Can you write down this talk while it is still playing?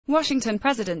Washington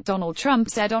President Donald Trump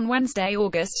said on Wednesday,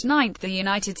 August 9, the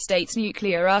United States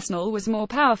nuclear arsenal was more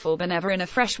powerful than ever in a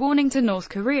fresh warning to North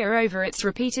Korea over its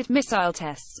repeated missile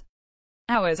tests.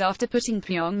 Hours after putting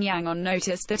Pyongyang on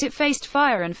notice that it faced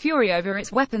fire and fury over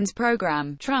its weapons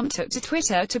program, Trump took to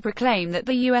Twitter to proclaim that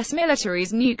the U.S.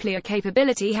 military's nuclear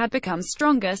capability had become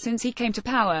stronger since he came to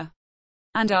power.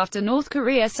 And after North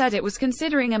Korea said it was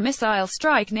considering a missile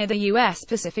strike near the U.S.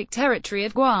 Pacific territory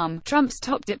at Guam, Trump's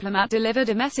top diplomat delivered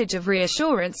a message of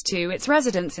reassurance to its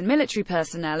residents and military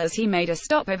personnel as he made a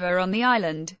stopover on the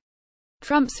island.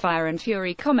 Trump's fire and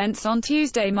fury comments on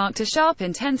Tuesday marked a sharp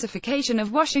intensification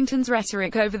of Washington's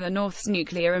rhetoric over the North's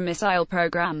nuclear and missile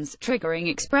programs, triggering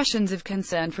expressions of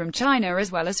concern from China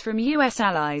as well as from U.S.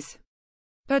 allies.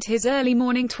 But his early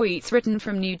morning tweets written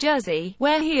from New Jersey,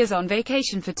 where he is on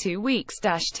vacation for 2 weeks,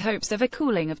 dashed hopes of a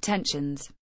cooling of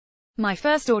tensions. "My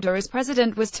first order as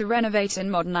president was to renovate and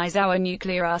modernize our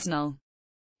nuclear arsenal.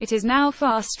 It is now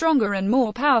far stronger and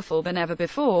more powerful than ever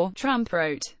before," Trump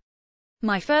wrote.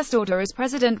 "My first order as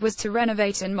president was to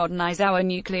renovate and modernize our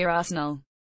nuclear arsenal.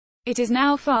 It is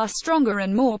now far stronger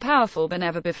and more powerful than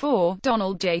ever before."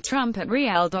 Donald J. Trump at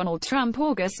Real Donald Trump,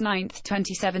 August 9,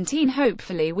 2017.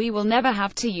 "Hopefully we will never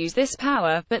have to use this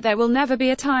power, but there will never be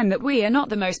a time that we are not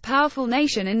the most powerful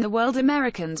nation in the world.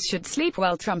 Americans should sleep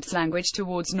well." Trump's language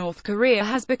towards North Korea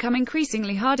has become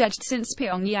increasingly hard-edged since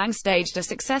Pyongyang staged a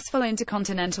successful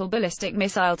intercontinental ballistic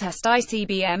missile test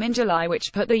 (ICBM) in July,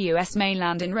 which put the U.S.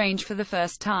 mainland in range for the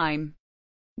first time.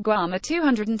 Guam, a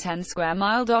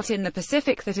 210-square-mile dot in the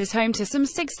Pacific that is home to some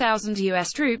 6,000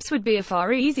 U.S. troops, would be a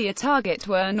far easier target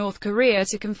were North Korea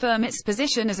to confirm its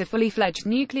position as a fully-fledged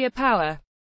nuclear power.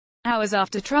 Hours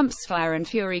after Trump's fire and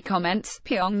fury comments,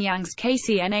 Pyongyang's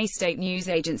KCNA state news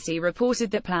agency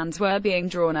reported that plans were being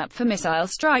drawn up for missile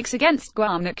strikes against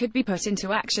Guam that could be put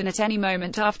into action at any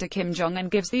moment after Kim Jong-un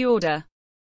gives the order.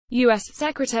 U.S.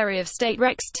 Secretary of State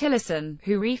Rex Tillerson,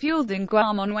 who refueled in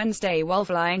Guam on Wednesday while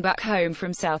flying back home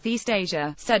from Southeast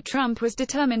Asia, said Trump was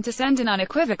determined to send an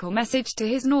unequivocal message to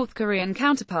his North Korean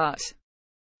counterpart.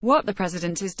 "What the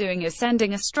president is doing is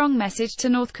sending a strong message to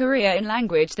North Korea in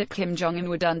language that Kim Jong-un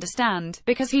would understand,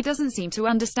 because he doesn't seem to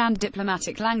understand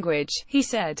diplomatic language," he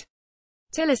said.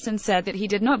 Tillerson said that he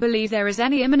did not believe there is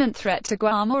any imminent threat to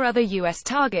Guam or other U.S.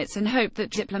 targets and hoped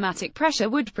that diplomatic pressure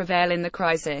would prevail in the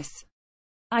crisis.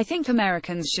 "I think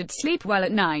Americans should sleep well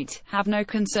at night, have no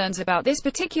concerns about this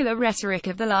particular rhetoric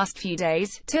of the last few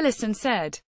days," Tillerson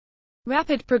said.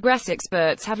 Rapid progress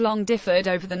experts have long differed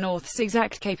over the North's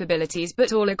exact capabilities,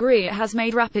 but all agree it has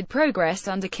made rapid progress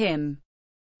under Kim.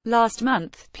 Last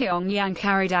month, Pyongyang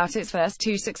carried out its first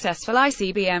 2 successful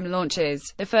ICBM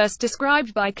launches, the first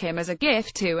described by Kim as a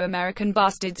gift to American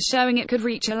bastards, showing it could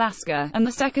reach Alaska, and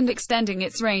the second extending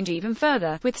its range even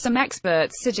further, with some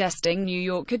experts suggesting New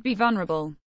York could be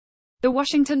vulnerable. The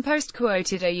Washington Post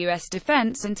quoted a U.S.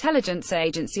 Defense Intelligence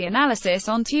Agency analysis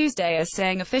on Tuesday as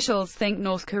saying officials think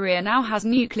North Korea now has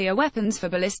nuclear weapons for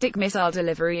ballistic missile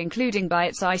delivery, including by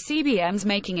its ICBMs,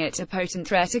 making it a potent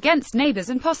threat against neighbors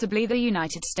and possibly the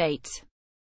United States.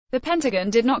 The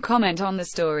Pentagon did not comment on the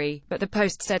story, but the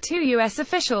Post said 2 U.S.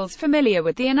 officials familiar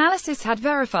with the analysis had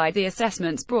verified the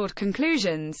assessment's broad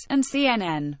conclusions, and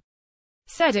CNN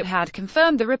said it had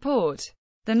confirmed the report.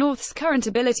 The North's current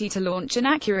ability to launch an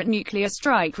accurate nuclear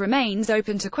strike remains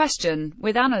open to question,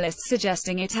 with analysts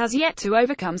suggesting it has yet to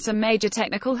overcome some major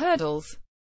technical hurdles.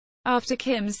 After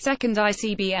Kim's second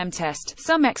ICBM test,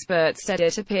 some experts said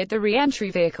it appeared the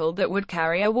re-entry vehicle that would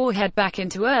carry a warhead back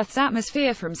into Earth's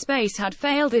atmosphere from space had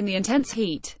failed in the intense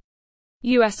heat.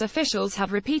 U.S. officials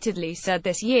have repeatedly said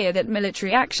this year that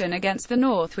military action against the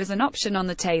North was an option on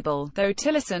the table, though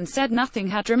Tillerson said nothing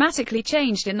had dramatically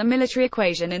changed in the military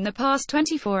equation in the past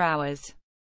 24 hours.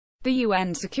 The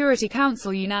UN Security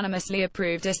Council unanimously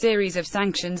approved a series of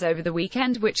sanctions over the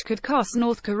weekend which could cost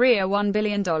North Korea $1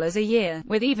 billion a year,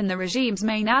 with even the regime's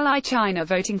main ally China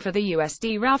voting for the U.S.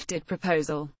 drafted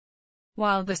proposal.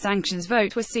 While the sanctions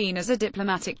vote was seen as a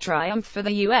diplomatic triumph for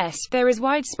the U.S., there is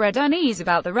widespread unease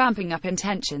about the ramping up in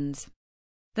tensions.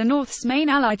 The North's main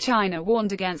ally China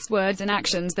warned against words and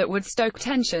actions that would stoke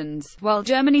tensions, while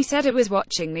Germany said it was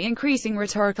watching the increasing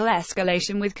rhetorical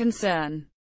escalation with concern.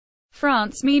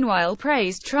 France meanwhile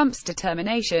praised Trump's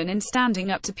determination in standing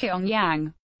up to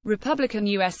Pyongyang. Republican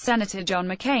U.S. Senator John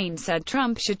McCain said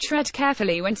Trump should tread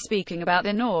carefully when speaking about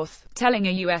the North, telling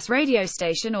a U.S. radio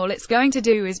station all it's going to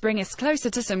do is bring us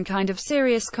closer to some kind of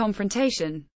serious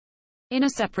confrontation. In a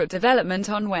separate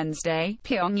development on Wednesday,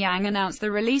 Pyongyang announced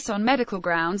the release on medical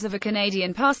grounds of a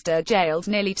Canadian pastor jailed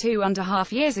nearly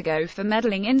 2.5 years ago for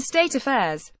meddling in state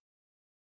affairs.